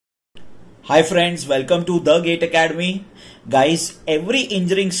Hi friends, welcome to the Gate Academy. Guys, every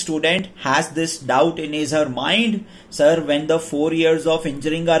engineering student has this doubt in his or her mind. Sir, when the 4 years of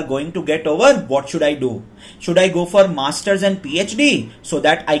engineering are going to get over, what should I do? Should I go for masters and PhD so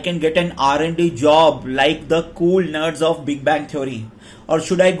that I can get an R&D job like the cool nerds of Big Bang Theory? Or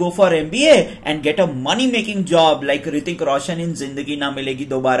should I go for MBA and get a money-making job like Hrithik Roshan in Zindagi Na Milegi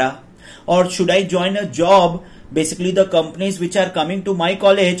Dobara? Or should I join a job? Basically, the companies which are coming to my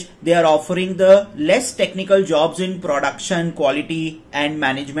college, they are offering the less technical jobs in production, quality and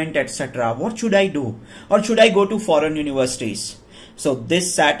management, etc. What should I do? Or should I go to foreign universities? So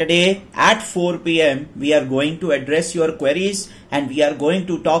this Saturday at 4 p.m. we are going to address your queries and we are going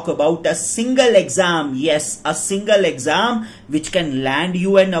to talk about a single exam. Yes, a single exam which can land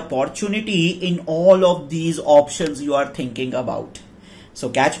you an opportunity in all of these options you are thinking about. So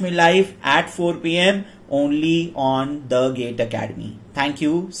catch me live at 4 p.m. only on the Gate Academy. Thank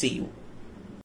you. See you.